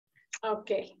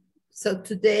Okay. So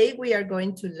today we are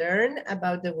going to learn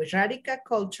about the Wixárika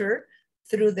culture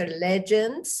through their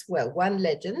legends, well, one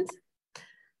legend,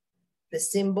 the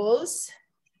symbols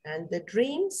and the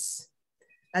dreams,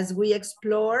 as we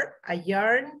explore a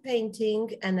yarn painting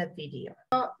and a video.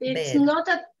 It's not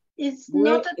a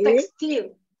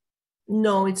textile.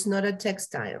 No, it's not a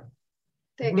textile.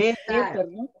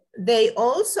 Textile. They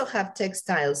also have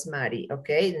textiles, Mari,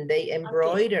 okay? And they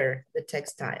embroider the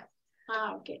textile.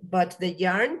 Okay. But the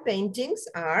yarn paintings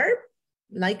are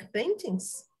like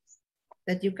paintings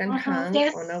that you can hang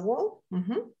on a wall.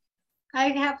 I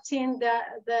have seen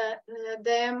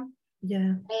them.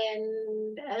 Yeah.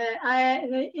 And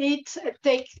it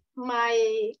takes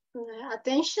my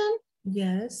attention.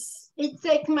 Yes. It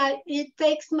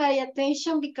takes my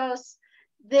attention because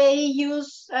they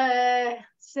use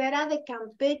cera de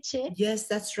Campeche. Yes,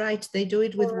 that's right. They do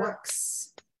it with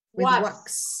wax. With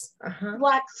wax.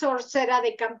 Wax or cera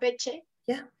de Campeche.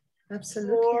 Yeah,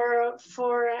 absolutely.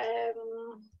 For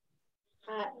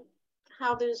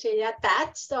how do you say,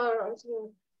 attached or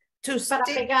to stick,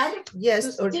 pegar,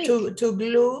 yes, or to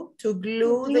glue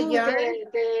the yarn.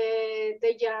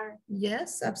 The yarn.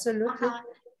 Yes, absolutely.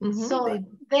 So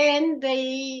then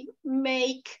they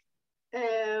make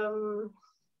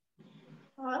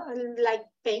like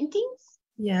paintings.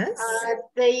 Yes.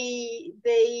 They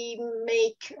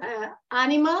make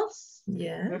animals.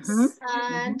 Yes.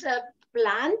 And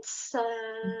plants.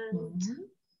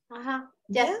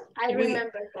 Yes, I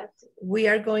remember that. We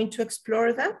are going to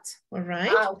explore that, all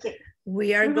right? Okay.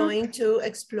 We are going to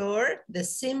explore the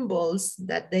symbols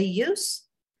that they use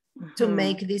to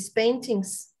make these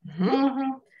paintings.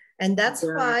 And that's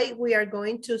why we are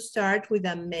going to start with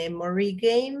a memory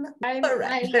game. All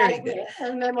right, very good.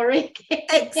 A memory game.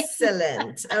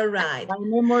 Excellent, all right. My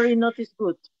memory not is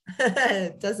good.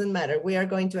 It doesn't matter, we are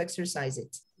going to exercise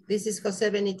it. This is Jose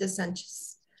Benitez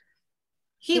Sanchez.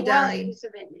 He died.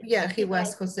 Yeah, he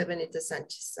was Jose Benitez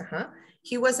Sanchez.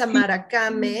 He was a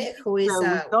Maracame, who is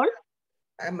a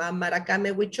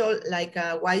Maracame Huichol, like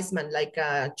a wise man, like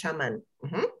a shaman.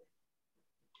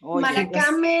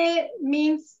 Maracame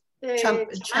means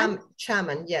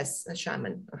shaman, yes, a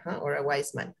shaman or a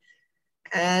wise man.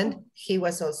 And he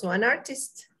was also an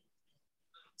artist.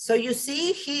 So you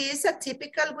see, he is a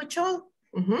typical Huichol.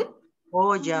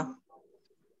 Oh, yeah.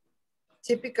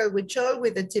 Typical Huichol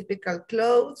with the typical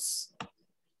clothes.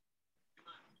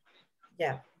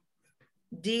 Yeah.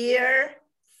 Deer,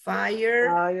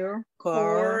 fire,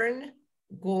 corn,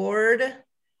 gourd.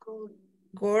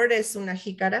 Gourd es una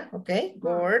jícara, okay?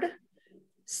 Gourd,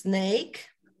 snake,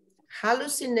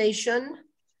 hallucination,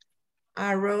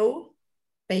 arrow,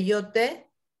 peyote,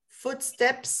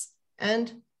 footsteps,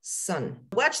 and sun.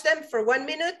 Watch them for 1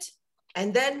 minute,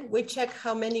 and then we check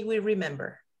how many we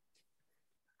remember.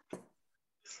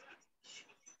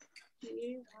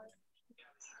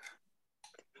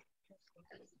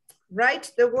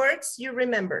 Write the words you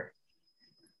remember.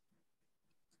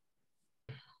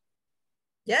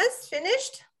 Yes,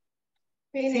 finished?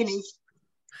 Finished.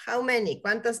 How many?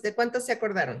 ¿De cuántos se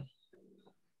acordaron?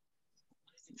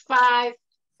 5.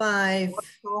 5.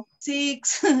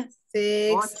 6.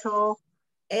 6.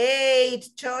 8.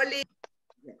 Choli.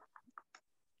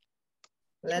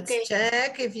 Let's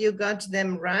check if you got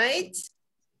them right.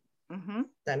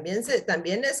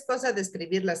 También es cosa de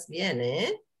escribirlas bien,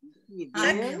 ¿eh?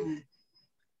 Check.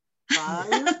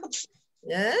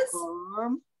 Yes.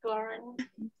 Corn.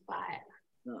 Fire.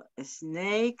 No,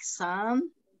 snake,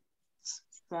 sun.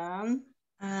 For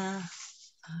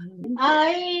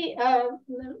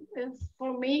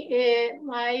me,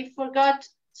 I forgot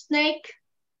snake,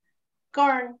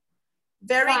 corn.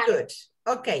 Very good.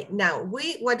 Okay, now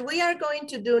what we are going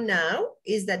to do now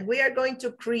is that we are going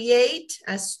to create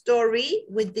a story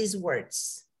with these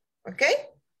words. Okay?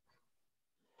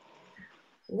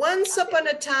 Once upon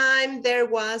a time, there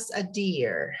was a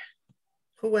deer.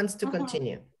 Who wants to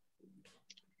continue?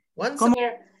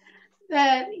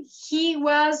 He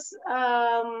was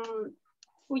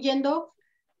huyendo.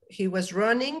 He was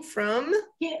running from?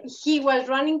 He was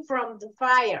running from the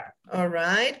fire. All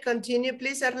right, continue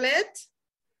please, Arlette.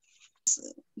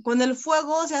 Con el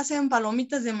fuego se hacen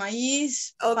palomitas de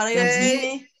maíz para ir al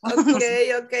cine.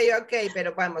 Ok,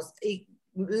 pero vamos,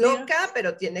 loca,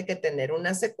 pero tiene que tener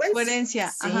una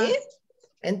secuencia. ¿Sí? Ajá.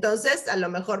 Entonces, a lo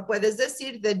mejor puedes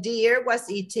decir, the deer was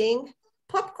eating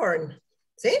popcorn.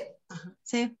 ¿Sí? Ajá.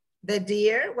 Sí. The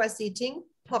deer was eating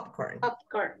popcorn.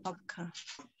 Popcorn.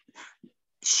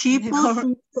 She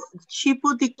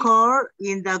put the corn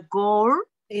in the gourd.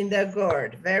 In the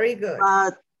gourd, very good.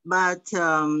 But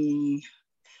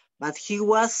he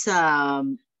was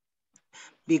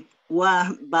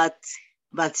but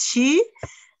but she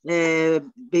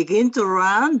began to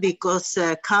run because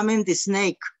coming the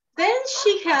snake. Then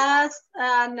she has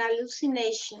an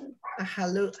hallucination.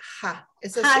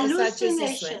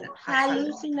 Hallucination.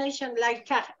 Hallucination, like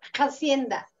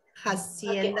hacienda.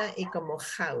 Hacienda y como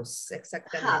house,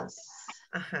 exactamente. House.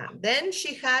 Then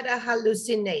she had a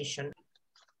hallucination.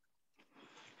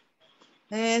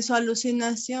 Su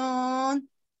alucinación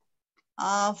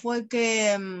fue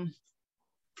que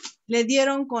le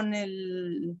dieron con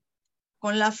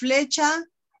la flecha.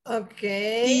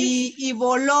 Okay. Y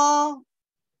voló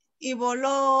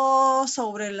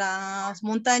sobre las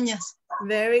montañas.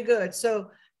 Very good. So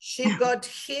she got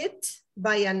hit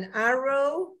by an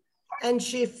arrow and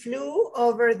she flew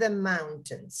over the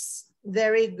mountains.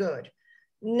 Very good.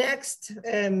 Next,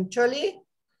 Choli.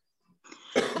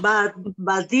 But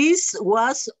this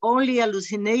was only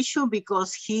hallucination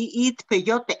because he eat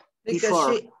peyote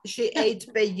before. Because she ate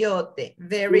peyote.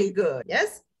 Very good.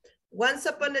 Yes. Once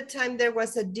upon a time, there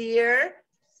was a deer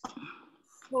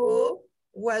who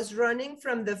was running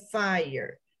from the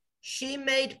fire. She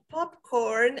made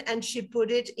popcorn and she put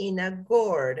it in a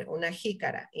gourd, una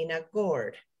jícara, in a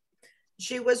gourd.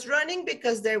 She was running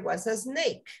because there was a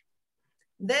snake.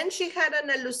 Then she had a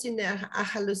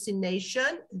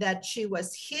hallucination that she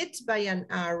was hit by an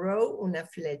arrow, una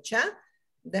flecha.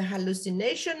 The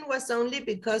hallucination was only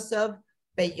because of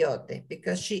peyote,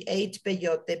 because she ate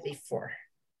peyote before.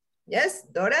 Yes,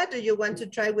 Dora, do you want to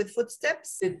try with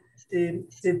footsteps? The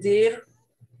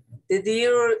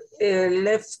deer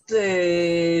left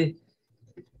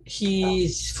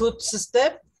his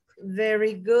footstep.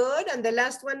 Very good. And the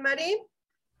last one, Marie?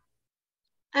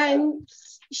 And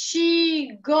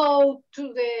she goes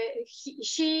to the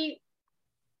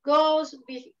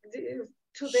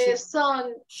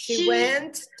sun. She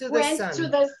went to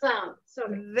the sun.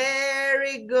 Sorry.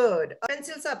 Very good.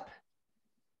 Pencils up.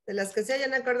 De las que se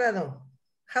hayan acordado.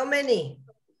 How many?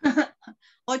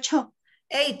 8.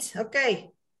 8,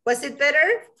 okay. Was it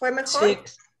better? ¿Fue mejor?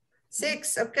 6.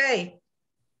 6, okay.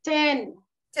 10.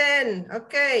 10,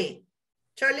 okay.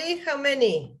 Choli, how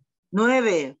many?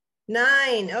 9.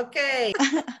 9, okay.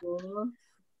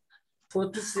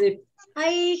 Footstep.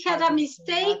 I had a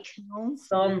mistake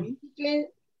Some. between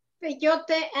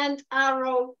peyote and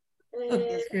arrow.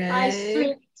 Okay. I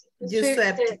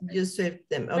You swept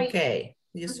them. Okay.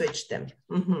 You switched them.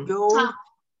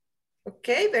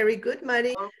 Okay, very good,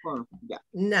 Mari. Yeah.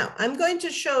 Now, I'm going to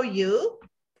show you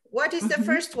what is the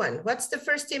first one. What's the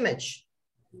first image?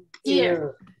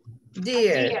 Deer.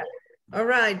 Deer. All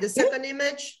right, the second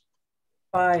image?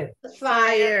 Fire.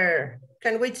 Fire.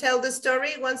 Can we tell the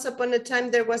story? Once upon a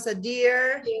time, there was a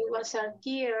deer. There was a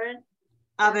deer.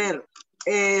 A ver,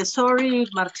 sorry,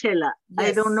 Marcela. Yes.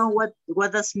 I don't know what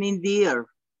does mean deer.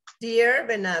 Deer,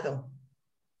 venado.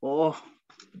 Oh.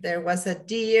 There was a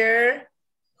deer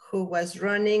who was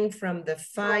running from the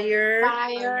fire.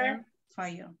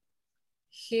 Fire.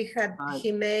 He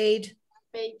made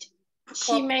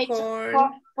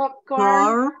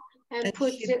popcorn and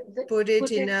put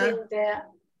it in the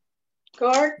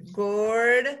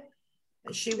gourd.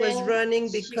 She was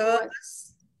running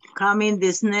because coming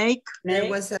the snake. There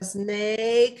was a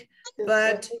snake,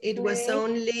 but it was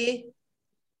only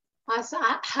as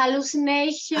a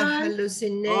hallucination. A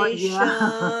hallucination. Oh,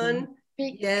 yeah.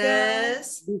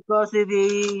 Yes. Because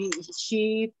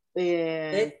she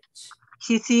think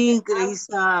it's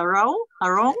a row.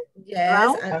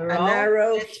 Yes, an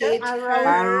arrow hit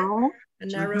her.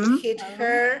 An arrow hit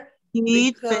her.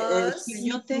 Because She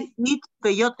eat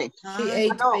peyote. She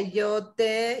ate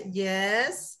peyote,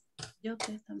 yes.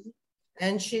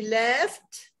 And she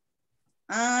left.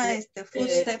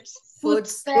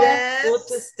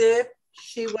 Footsteps.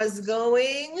 She was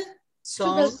going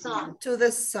to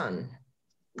the sun.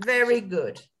 Very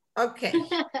good. Okay.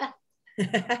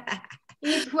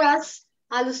 It was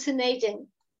hallucinating.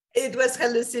 It was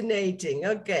hallucinating.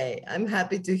 Okay, I'm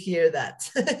happy to hear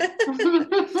that.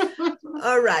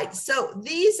 All right, so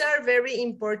these are very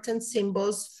important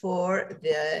symbols for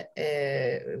the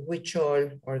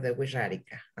Huichol or the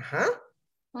Wixárika.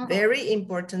 Very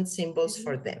important symbols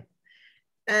for them.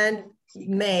 And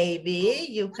maybe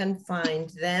you can find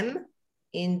them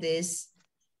in this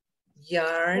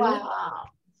yarn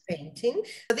painting.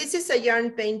 This is a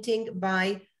yarn painting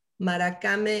by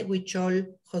Maracame Huichol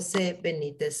Jose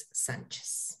Benitez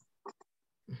Sanchez.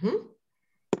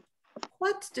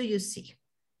 What do you see?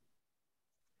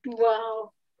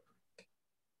 Wow.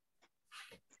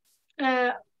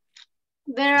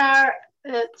 There are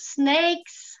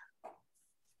snakes.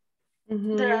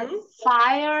 There are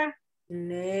fire.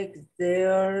 Snakes,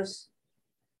 bears.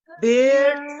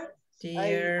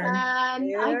 Deer.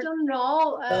 And I don't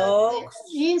know, Dogs.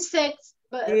 the insects,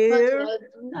 but Deer.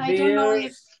 I don't know if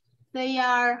Bears. they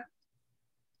are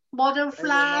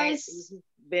butterflies.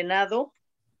 Venado.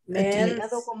 Men.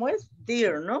 Venado, ¿cómo es?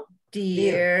 Deer, ¿no?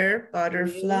 Deer,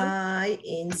 butterfly,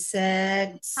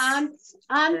 insects, Ants,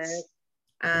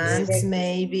 ants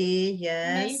maybe,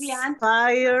 yes. maybe ants.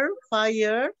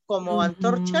 Fire, como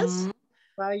antorchas. Mhm.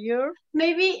 Fire.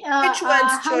 Maybe Which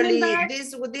ones, Choli?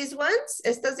 hummingbird. These ones?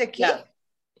 ¿Estas de aquí? Yeah.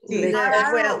 Sí. No,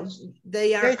 Are well, arrows.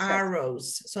 they are Flechas.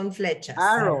 arrows. Son flechas.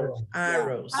 Arrows.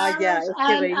 Arrows. Ah, ya, Arrows es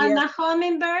que and veía. a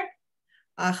hummingbird.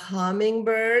 A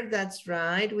hummingbird, that's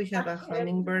right. We have a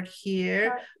hummingbird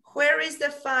here. Where is the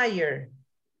fire?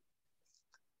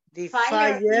 The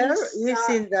Fire fire is, is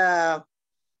in the...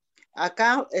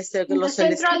 Acá, in los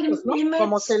the central celestitos, ¿no? image.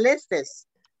 Como celestes.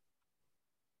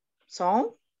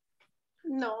 ¿Son?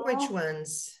 No. Which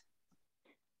ones?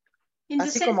 In the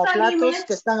Así como central platos image,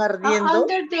 que están ardiendo.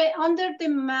 under the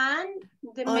man,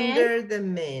 the man. Under the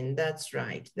men, that's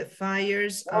right. The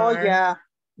fires Oh, are... yeah.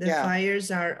 The Yeah.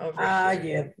 fires are over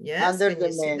here. Yes, Under can the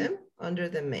you see men. them? Under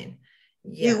the men.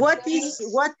 Y Yeah. what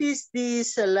is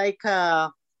this like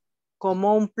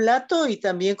como un plato y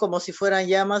también como si fueran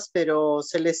llamas pero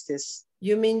celestes?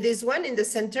 You mean this one in the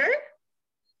center?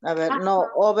 A ver, no,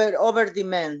 over the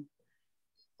men.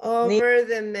 Over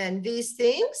the men. These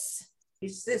things?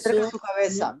 Cerca de su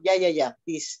cabeza. Ya.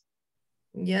 This.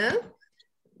 Yeah.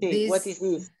 Sí, what is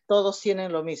this? Todos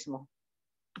tienen lo mismo.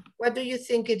 What do you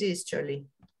think it is, Charlie?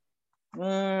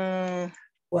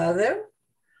 Weather.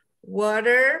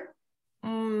 Water,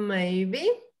 maybe.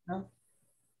 No.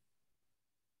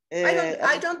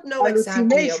 I don't know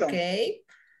exactly, Hallucination. okay?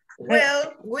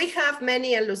 Well, we have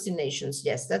many hallucinations.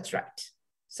 Yes, that's right.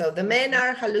 So the men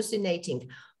are hallucinating.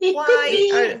 Why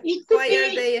are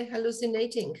they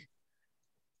hallucinating?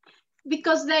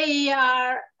 Because they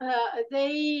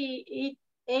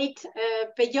ate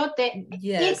peyote.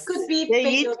 Yes. It could be They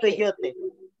eat peyote. peyote.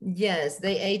 Yes,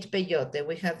 they ate peyote.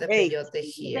 We have the peyote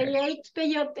here. They ate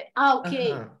peyote. Ah,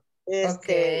 okay.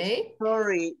 Okay.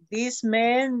 Sorry, this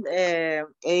man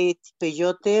ate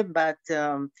peyote, but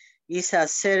it's a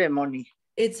ceremony.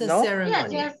 It's a No?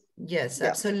 ceremony. Yes, Yeah.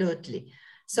 absolutely.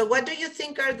 So what do you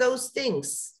think are those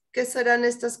things? ¿Qué serán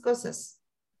estas cosas?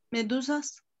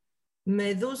 Medusas.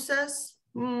 Medusas,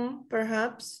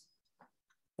 perhaps.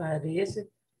 Parece.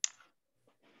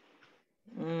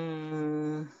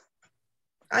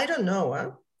 I don't know,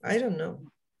 huh? I don't know.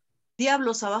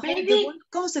 Diablos abajo. Maybe. Devil.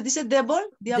 ¿Cómo se dice? Devil.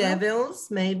 Diablo. Devils,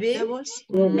 maybe. Devils.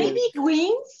 Maybe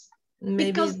wings.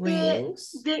 Maybe because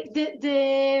wings.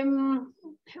 the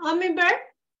hummingbird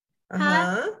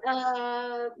has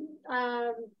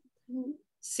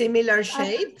similar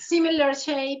shape. Similar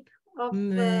shape of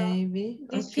maybe.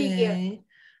 this figure.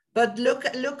 But look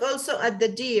also at the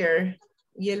deer.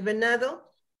 ¿Y el venado?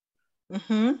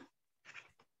 The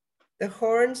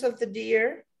horns of the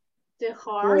deer. The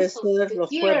horns of the los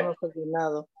deer. cuernos del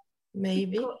venado.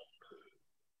 Maybe.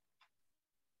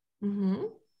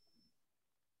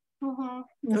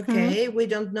 Okay, we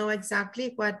don't know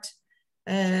exactly what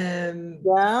Jose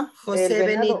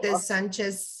Benitez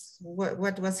Sanchez,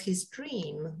 what was his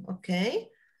dream, okay?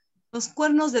 Los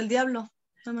cuernos del diablo.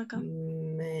 Están acá.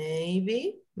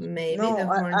 Maybe No, the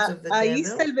horns of the ahí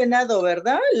devil. está el venado,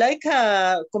 ¿verdad? Like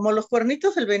como los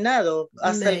cuernitos del venado,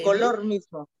 hasta el color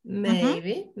mismo.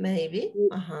 Maybe.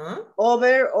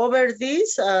 Over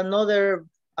this, another,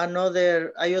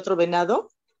 hay otro venado.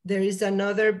 There is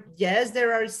another, yes,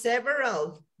 there are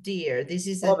several deer. This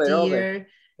is a deer. Over.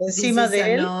 Encima this is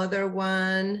de él. Another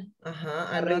one.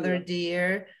 Another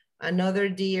deer. Another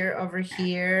deer over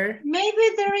here. Maybe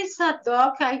there is a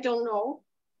dog, I don't know.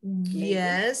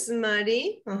 Yes,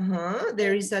 Mari.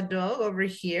 There is a dog over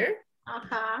here.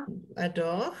 A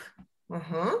dog.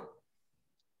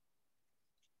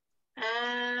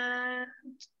 And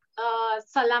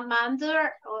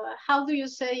salamander, or how do you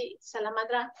say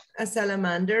salamandra? A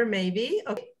salamander, maybe.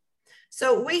 Okay.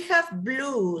 So we have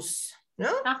blues,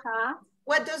 no?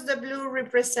 What does the blue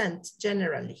represent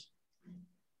generally?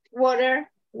 Water.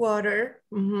 Water.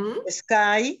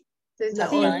 Sky.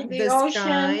 The ocean.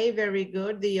 Sky, very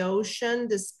good. The ocean,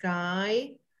 the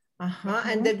sky.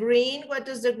 And the green, what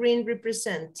does the green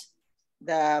represent?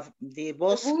 The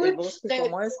bosque,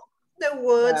 ¿cómo es? The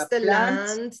woods, the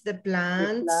plants, land, the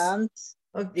plants. The plants,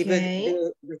 okay.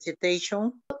 The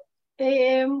vegetation.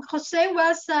 Jose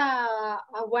was a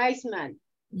wise man.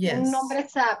 Yes. Un hombre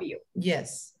sabio.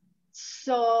 Yes.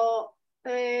 So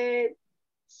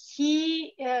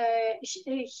he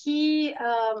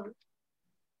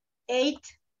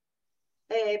ate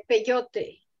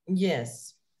peyote.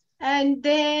 Yes. And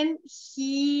then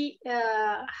he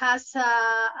has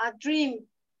a dream,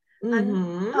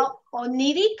 an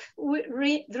oniric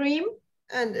dream.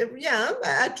 And yeah,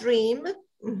 a dream.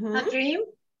 A dream.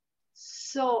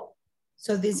 So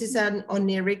this is an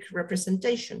oniric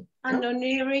representation. An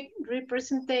oniric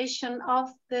representation of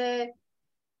the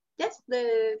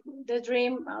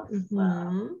dream of.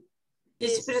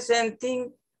 He's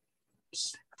presenting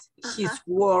his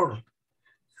world.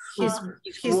 His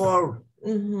world.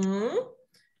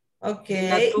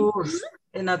 Okay.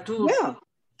 In a tour. Yeah,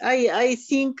 I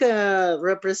think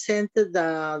represented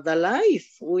the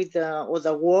life with or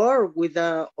the world with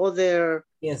the other.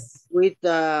 Yes. With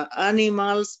the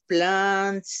animals,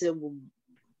 plants,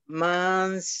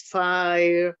 man's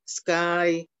fire,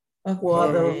 sky,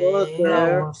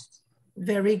 water.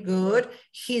 Very good.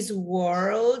 His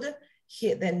world,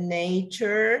 the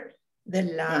nature, the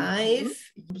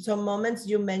life. Some moments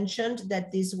you mentioned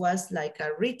that this was like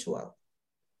a ritual.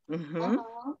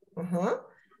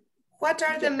 What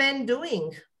are the men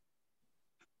doing?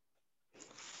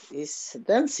 Is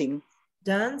dancing.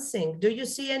 Dancing. Do you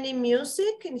see any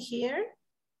music in here?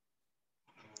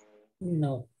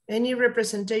 No. Any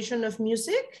representation of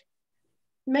music?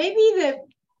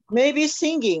 Maybe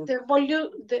singing.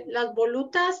 Las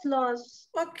volutas, los.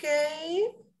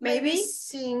 Okay. Maybe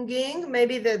singing.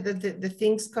 Maybe the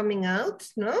things coming out,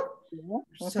 no?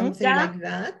 Something like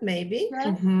that, maybe.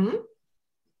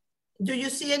 Do you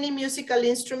see any musical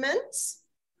instruments?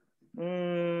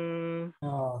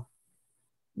 No.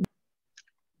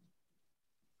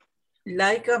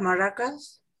 Like a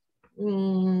maracas?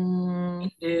 In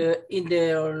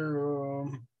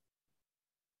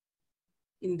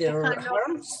their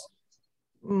arms?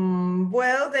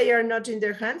 Well, they are not in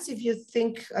their hands. If you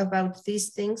think about these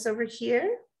things over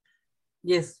here.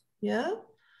 Yes. Yeah.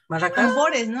 Maracas.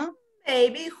 Tambores, no?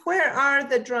 Maybe. Where are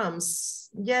the drums?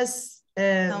 Yes.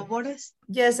 Tambores.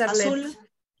 Yes, Arlette. Azul.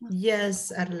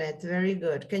 Yes, Arlette. Very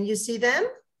good. Can you see them?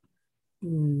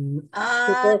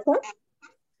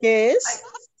 Yes.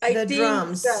 The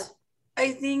drums.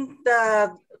 I think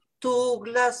that 2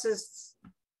 glasses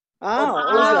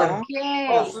of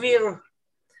beer.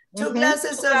 2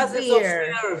 glasses of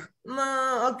beer.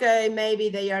 Okay, maybe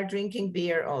they are drinking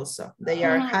beer also. They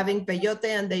are having peyote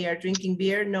and they are drinking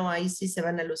beer. No, ahí sí se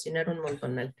van a alucinar un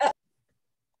montonal.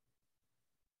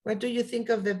 What do you think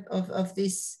of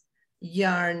this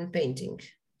yarn painting?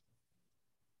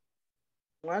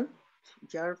 One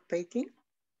yarn painting.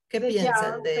 ¿Qué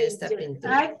piensan de esta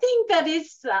pintura? I think that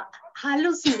it's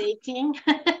hallucinating.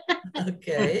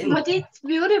 Okay. But it's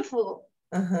beautiful.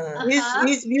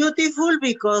 It's beautiful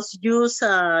because use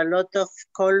a lot of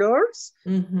colors.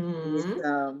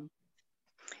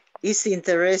 It's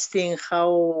interesting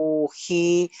how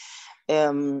he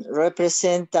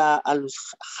represent a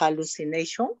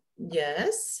hallucination.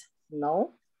 Yes.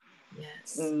 No.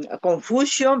 Yes. A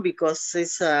confusion because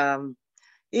it's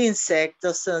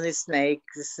insects and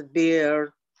snakes,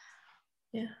 bear.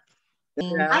 Yeah.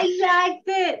 I like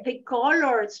the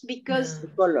colors because the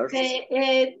colors.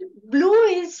 Blue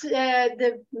is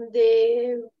the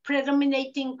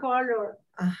predominating color.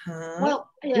 Well,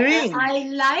 green. I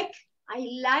like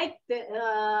the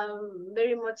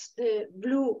very much the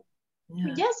blue.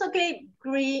 Yeah. Yes, okay,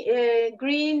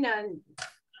 green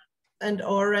and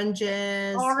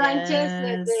oranges.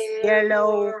 Oranges,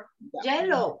 yellow.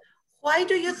 Yellow. Why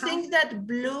do you think that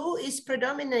blue is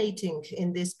predominating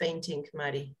in this painting,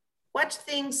 Mari? What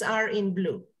things are in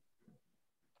blue?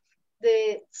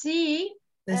 The sea.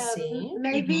 The sea.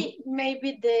 Maybe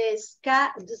the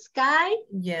sky.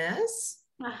 Yes.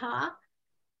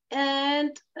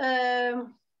 And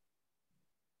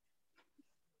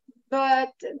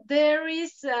but there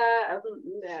is a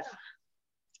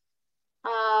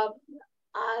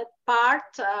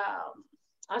part,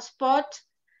 a spot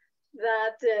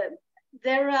that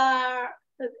there are.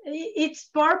 It's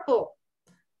purple.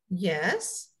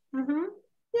 Yes.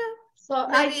 Yeah. So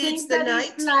maybe I think that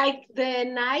is like the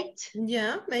night.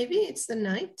 Yeah, maybe it's the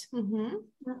night.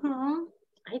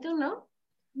 I don't know.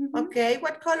 Okay,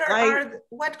 what color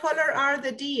are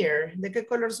the deer? ¿De qué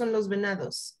color son los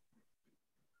venados?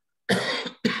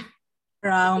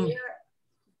 Brown.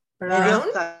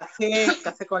 Brown.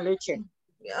 Café con leche.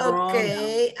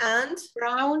 Okay, and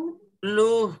brown.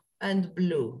 Blue. And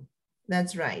blue.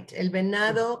 That's right. El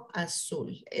venado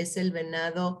azul es el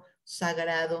venado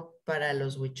sagrado para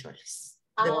los huicholes.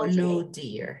 The blue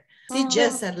deer.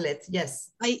 Yes, Arlette,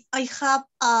 yes. I have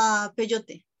a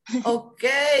peyote.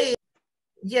 Okay.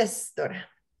 Yes, Dora.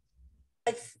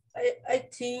 I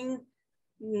think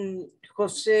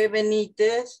Jose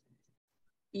Benitez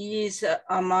is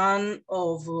a man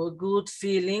of good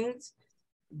feelings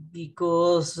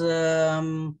because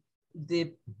the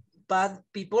bad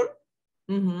people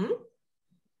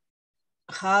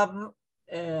have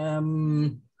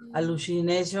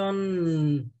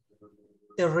hallucination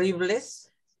terribles.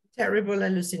 Terrible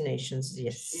hallucinations,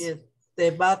 yes. Yes,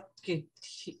 the bad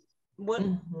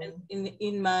well,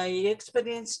 in my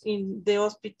experience in the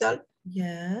hospital,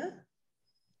 yeah,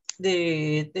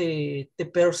 the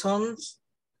persons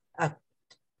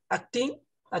actúan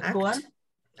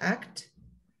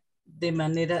de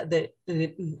manera de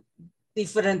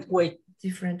different way.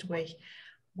 Different way.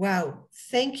 Wow,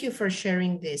 thank you for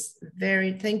sharing this.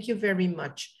 Thank you very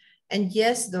much. And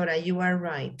yes, Dora, you are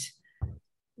right.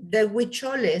 The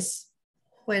Huicholes,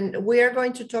 when we are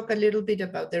going to talk a little bit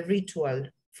about the ritual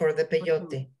for the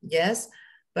peyote, yes?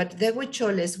 But the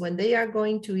Huicholes, when they are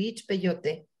going to eat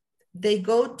peyote, they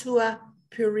go to a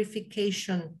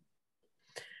purification.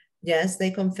 Yes,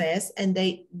 they confess and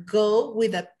they go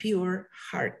with a pure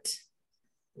heart.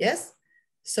 Yes?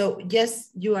 So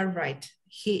yes, you are right.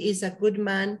 He is a good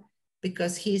man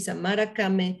because he is a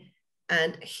maracame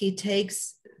and he took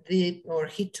the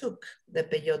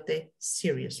peyote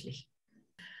seriously.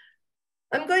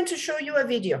 I'm going to show you a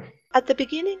video. At the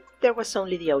beginning, there was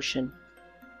only the ocean.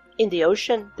 In the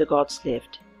ocean, the gods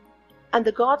lived. And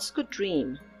the gods could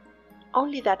dream.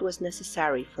 Only that was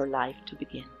necessary for life to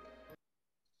begin.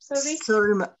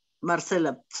 Sorry,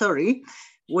 Marcela, sorry.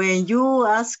 When you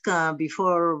ask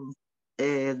before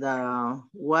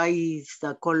why is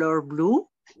the color blue?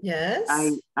 Yes.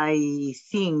 I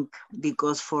think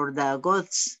because for the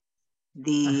gods,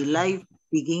 the life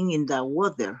begin in the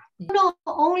water. No,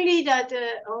 only that,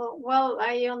 well,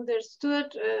 I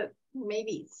understood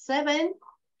maybe 7,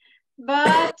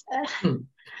 but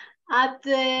at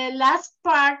the last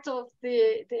part of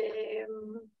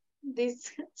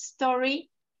this story,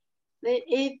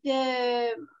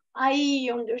 I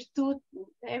understood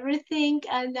everything,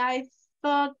 and I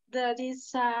thought that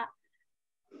is a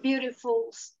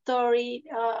beautiful story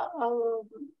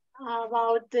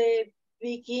about the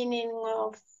beginning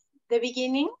of the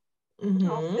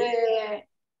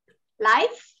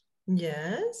life.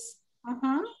 Yes.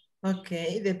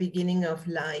 Okay, the beginning of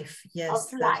life. Yes,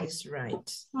 that is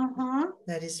right.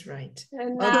 That is right.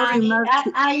 And Okay.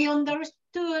 I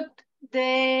understood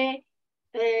the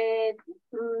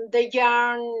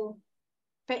yarn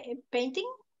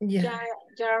painting. Yeah.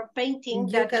 Yarn painting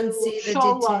You that can see the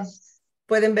show detail. us.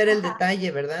 Pueden ver el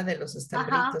detalle, ¿verdad? De los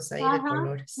estambritos ahí de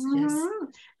colores. Yes.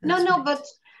 No, right. but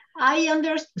I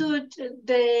understood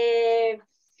the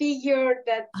figure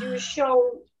that you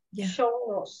show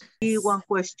us. One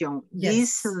question.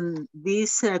 Yes.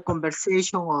 This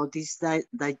conversation or this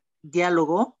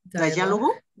dialogue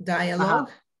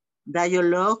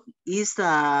is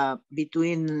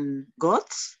between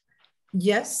gods?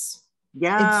 Yes.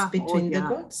 Yeah. It's between the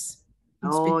gods.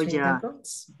 It's between the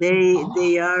gods.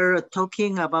 They are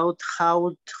talking about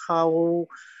how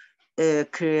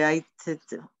created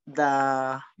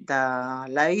the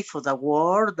life of the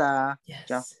world.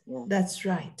 Yes, that's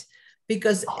right.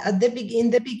 Because in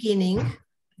the beginning,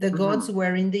 the gods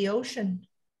were in the ocean.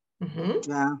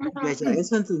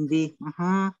 Eso entendí.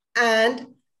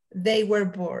 And they were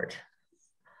bored.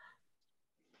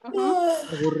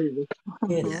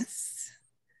 Yes.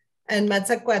 And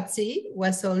Matzacuatzi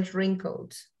was all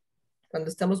wrinkled. Cuando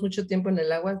estamos mucho tiempo en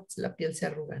el agua, la piel se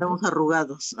arruga. Estamos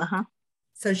arrugados.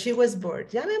 So she was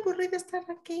bored. Ya me aburrí de estar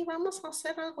aquí. Vamos a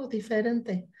hacer algo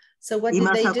diferente. So what did they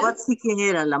do? ¿Y Matzacuatzi quién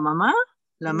era? ¿La mamá?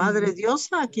 ¿La madre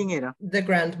diosa? ¿Quién era? The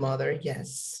grandmother,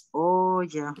 yes. Oh,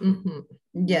 yeah.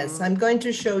 Yes, I'm going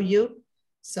to show you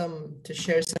to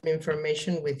share some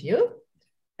information with you.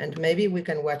 And maybe we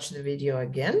can watch the video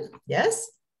again. Yes?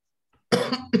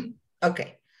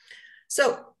 Okay.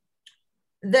 So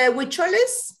the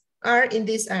Huicholes are in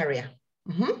this area.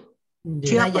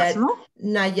 Chiapas, ¿no?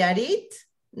 Nayarit,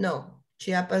 no.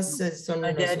 Chiapas son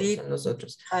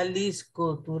nosotros.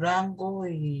 Jalisco, Durango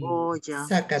y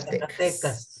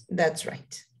Zacatecas. That's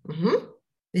right.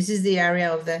 This is the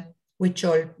area of the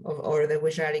Huichol or the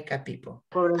Wixárika people.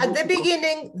 At the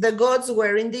beginning, the gods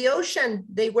were in the ocean.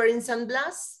 They were in San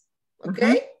Blas,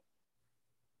 okay?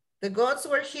 The gods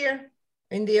were here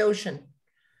in the ocean.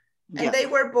 And they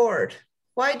were bored.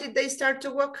 Why did they start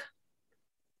to walk?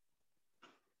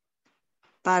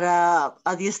 Para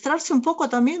adiestrarse un poco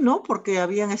también, ¿no? Porque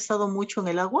habían estado mucho en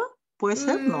el agua. ¿Puede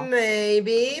ser? No.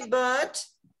 Maybe, but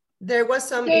there was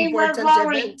some important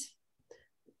event.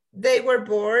 They were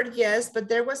bored, yes, but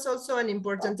there was also an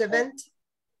important event.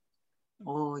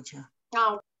 Oh, yeah.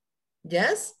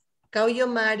 Yes?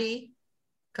 Kauyomari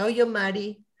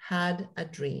had a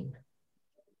dream.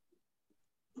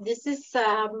 This is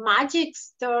a magic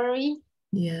story.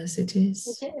 Yes, it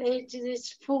is. It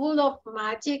is full of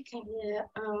magic.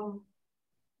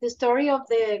 The story of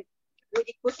the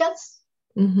Huicholes.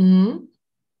 Mm-hmm.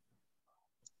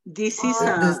 This is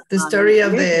The story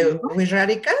of the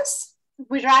Wixárikas?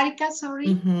 Wixárika-Summary.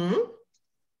 Mm-hmm.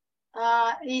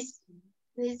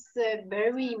 Is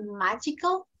very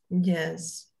magical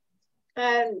Yes.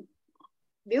 and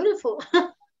beautiful.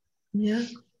 Yeah.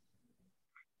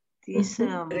 this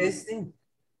Interesting.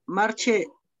 Marche,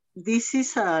 this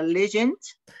is a legend.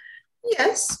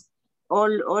 Yes. All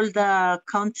the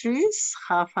countries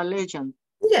have a legend.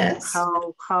 Yes.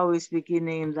 How is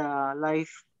beginning the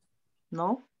life?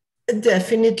 No?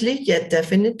 Definitely. Yeah,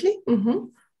 definitely. Mm-hmm.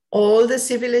 All the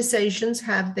civilizations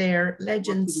have their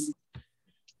legends.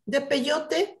 The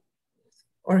peyote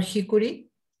or hickory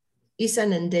is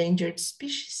an endangered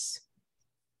species.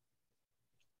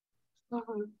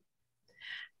 Mhm.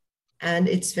 And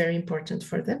it's very important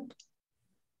for them.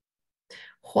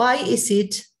 Why is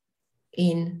it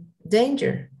in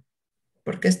danger?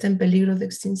 ¿Por qué está en peligro de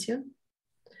extinción?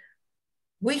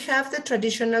 We have the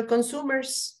traditional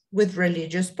consumers with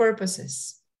religious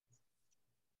purposes.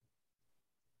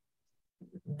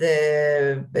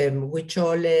 The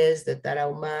Huicholes, the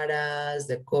Tarahumaras,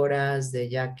 the Coras, the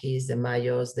Yaquis, the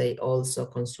Mayos, they also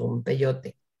consume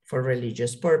peyote for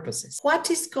religious purposes. What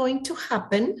is going to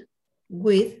happen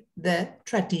with the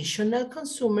traditional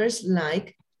consumers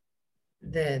like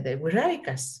the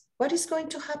Wixárikas? What is going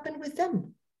to happen with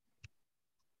them?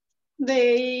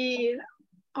 They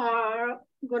are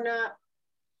gonna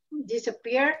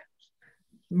disappear.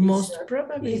 Most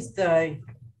probably. Is die.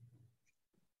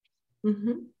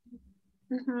 Mm-hmm.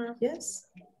 Mhm. Yes,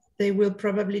 they will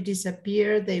probably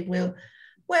disappear. They will,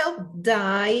 well,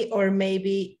 die or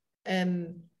maybe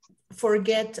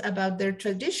forget about their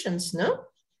traditions, no?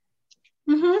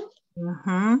 Mhm.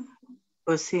 Mm-hmm.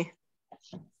 Pues sí.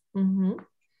 Mm-hmm.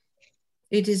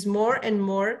 It is more and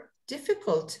more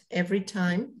difficult every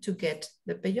time to get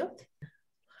the peyote.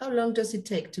 How long does it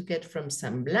take to get from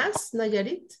San Blas,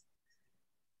 Nayarit,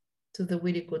 to the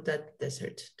Wirikuta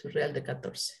Desert, to Real de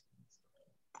 14?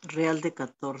 Real de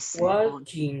 14.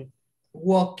 Walking.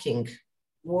 Walking.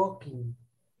 Walking.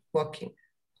 Walking.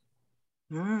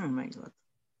 My God.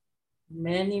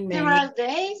 Many Several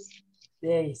days.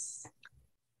 days.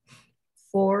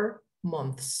 4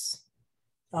 months.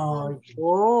 Oh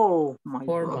my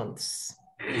 4 God. months.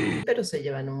 Pero se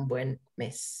llevan un buen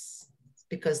mes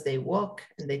because they walk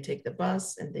and they take the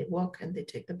bus and they walk and they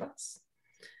take the bus.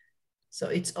 So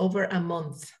it's over a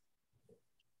month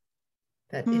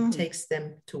that it takes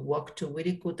them to walk to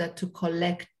Wirikuta to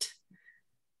collect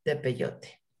the peyote.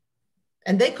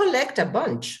 And they collect a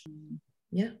bunch,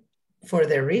 yeah, for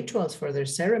their rituals, for their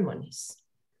ceremonies.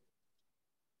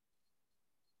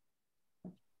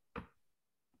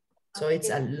 So it's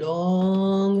a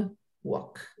long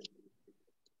walk.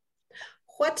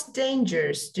 What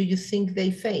dangers do you think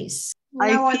they face?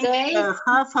 Nowadays, I think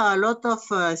have a lot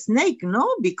of snake,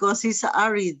 no? Because it's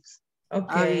arid.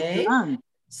 Okay. Arid land,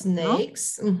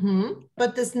 Snakes. no? Mm-hmm.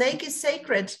 But the snake is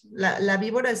sacred. La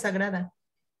víbora es sagrada.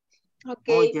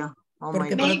 okay. Oh, yeah. Oh,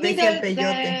 Porque my God. protege el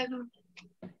peyote.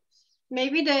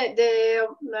 Maybe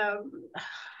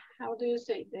how do you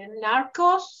say, the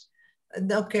narcos?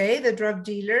 Okay, the drug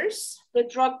dealers. The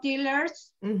drug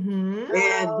dealers. Mm-hmm.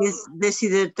 This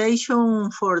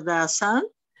deshydratation for the sun.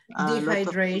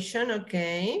 Dehydration,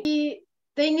 okay.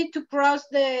 They need to cross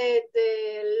the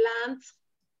land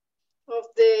of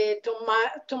the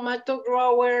tomato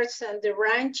growers and the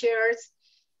ranchers,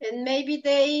 and maybe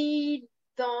they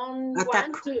don't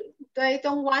want to. They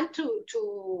don't want to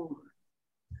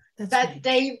that right.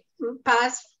 They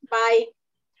pass by.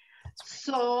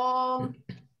 So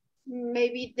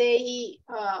maybe they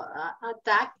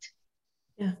attacked.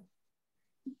 Yeah.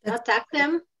 Attack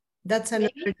them. That's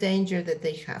another danger that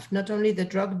they have. Not only the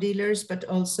drug dealers, but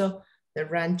also the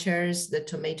ranchers, the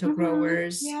tomato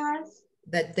growers. Yes.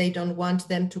 That they don't want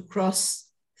them to cross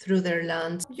through their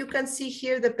land. You can see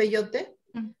here the peyote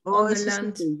on the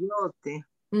land. Peyote.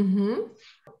 Mm-hmm.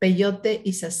 Peyote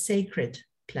is a sacred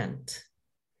plant.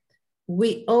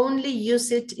 We only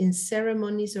use it in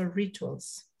ceremonies or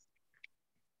rituals.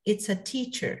 It's a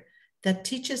teacher that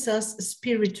teaches us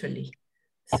spiritually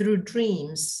through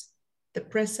dreams, the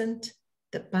present,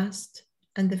 the past,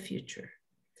 and the future,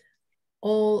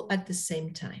 all at the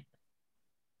same time.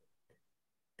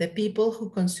 The people who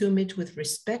consume it with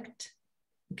respect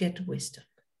get wisdom.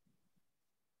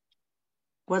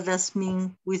 What does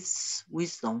mean with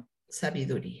wisdom?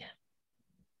 Sabiduría.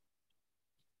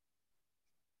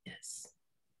 Yes.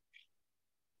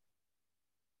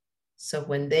 So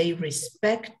when they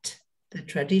respect the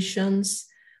traditions,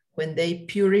 when they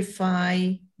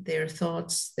purify their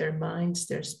thoughts, their minds,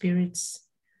 their spirits,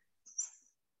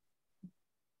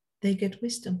 they get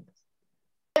wisdom.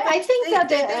 I think they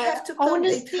have to come,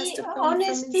 honesty, it has to come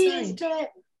honesty from is inside. the,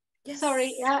 Yes.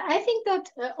 sorry, I think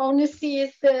that honesty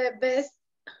is the best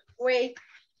way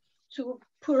to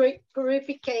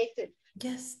purify it.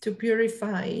 Yes, to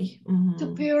purify.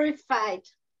 To purify it.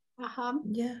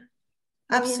 Yeah,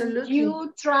 absolutely. When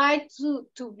you try to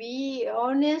be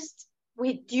honest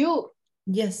with you.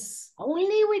 Yes.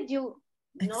 Only with you.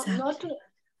 Exactly.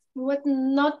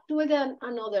 Not with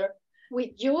another.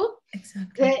 With you.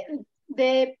 Exactly.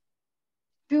 The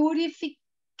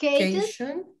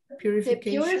purification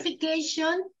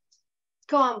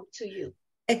come to you.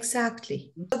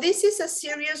 Exactly. So this is a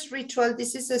serious ritual.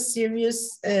 This is a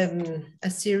serious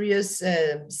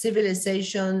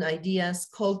civilization, ideas,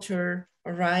 culture,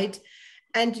 all right?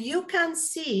 And you can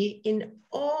see in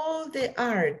all the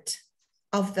art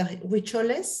of the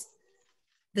Huicholes,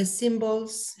 the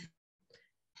symbols,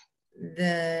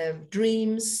 the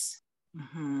dreams.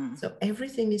 So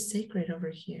everything is sacred over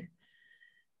here.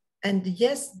 And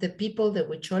yes, the people, the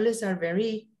Huicholes, are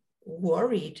very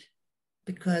worried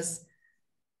because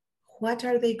what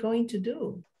are they going to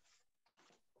do?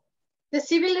 The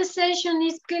civilization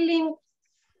is killing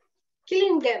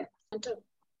them.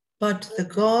 But the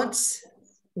gods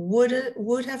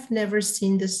would have never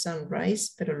seen the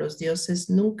sunrise, pero los dioses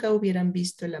nunca hubieran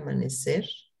visto el amanecer.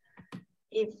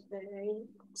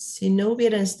 Si no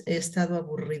hubieran estado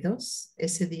aburridos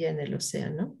ese día en el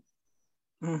océano.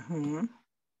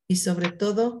 Y sobre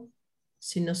todo,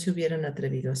 si no se hubieran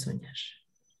atrevido a soñar.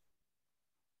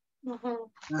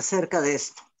 Acerca de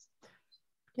esto.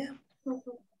 Yeah.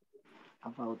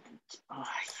 About it.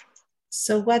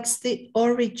 So what's the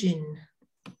origin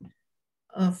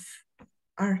of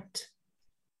art,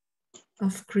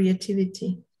 of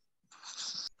creativity?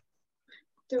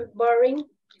 Too boring.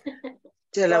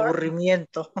 El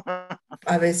aburrimiento.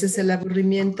 A veces el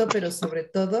aburrimiento, pero sobre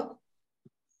todo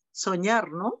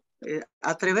soñar, ¿no?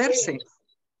 Atreverse.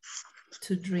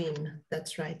 To dream,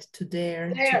 that's right. To dare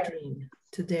to dream.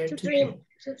 To dare to dream.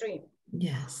 To dream.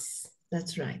 Yes,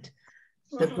 that's right.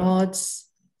 The gods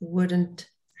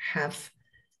wouldn't have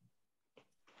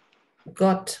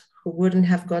got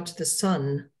the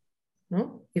sun,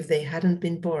 no? If they hadn't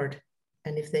been bored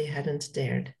and if they hadn't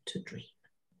dared to dream.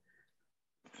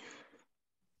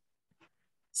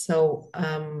 So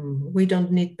we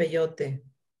don't need peyote.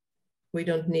 We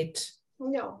don't need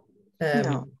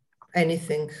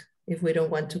anything if we don't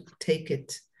want to take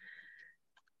it.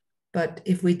 But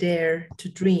if we dare to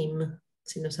dream,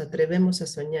 si nos atrevemos a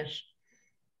soñar,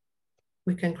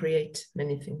 we can create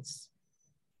many things.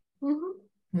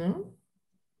 No?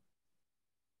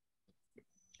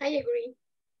 I agree.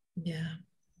 Yeah.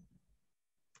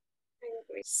 I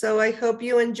agree. So I hope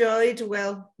you enjoyed.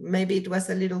 Well, maybe it was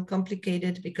a little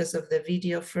complicated because of the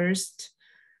video first,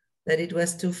 that it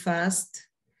was too fast.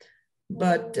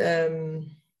 But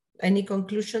any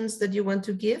conclusions that you want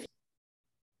to give?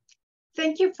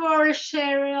 Thank you for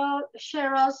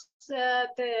share us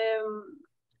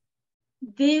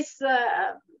this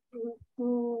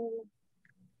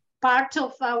part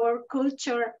of our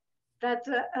culture that,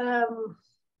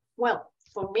 well,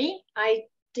 for me, I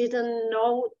didn't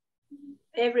know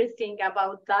everything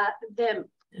about them.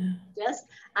 Yeah. Yes,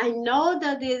 I know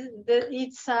that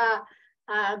it's a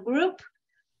group,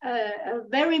 a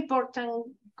very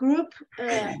important group,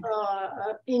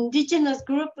 indigenous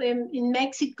group in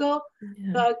Mexico,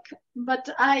 Yeah. but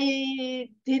I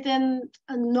didn't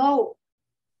know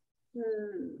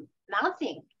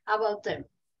nothing about them.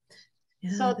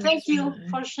 Yeah, So thank you right.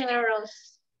 for sharing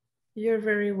us. You're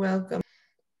very welcome.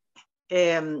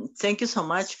 Thank you so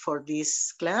much for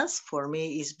this class. For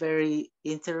me, it's very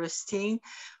interesting.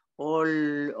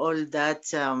 All that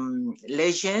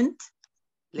legend,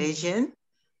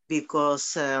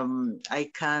 because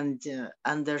I can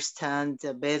understand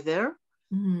better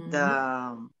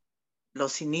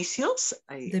los inicios,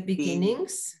 the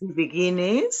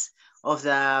beginnings of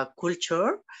the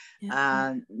culture. Yeah.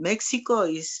 And Mexico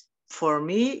is, for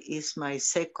me, is my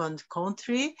second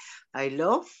country. I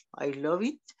love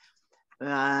it.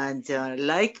 And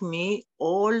like me,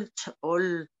 all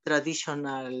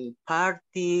traditional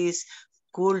parties,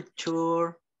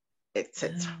 culture,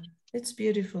 etc. It's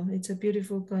beautiful. It's a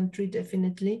beautiful country,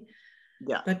 definitely.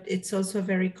 Yeah. But it's also a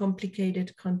very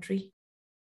complicated country.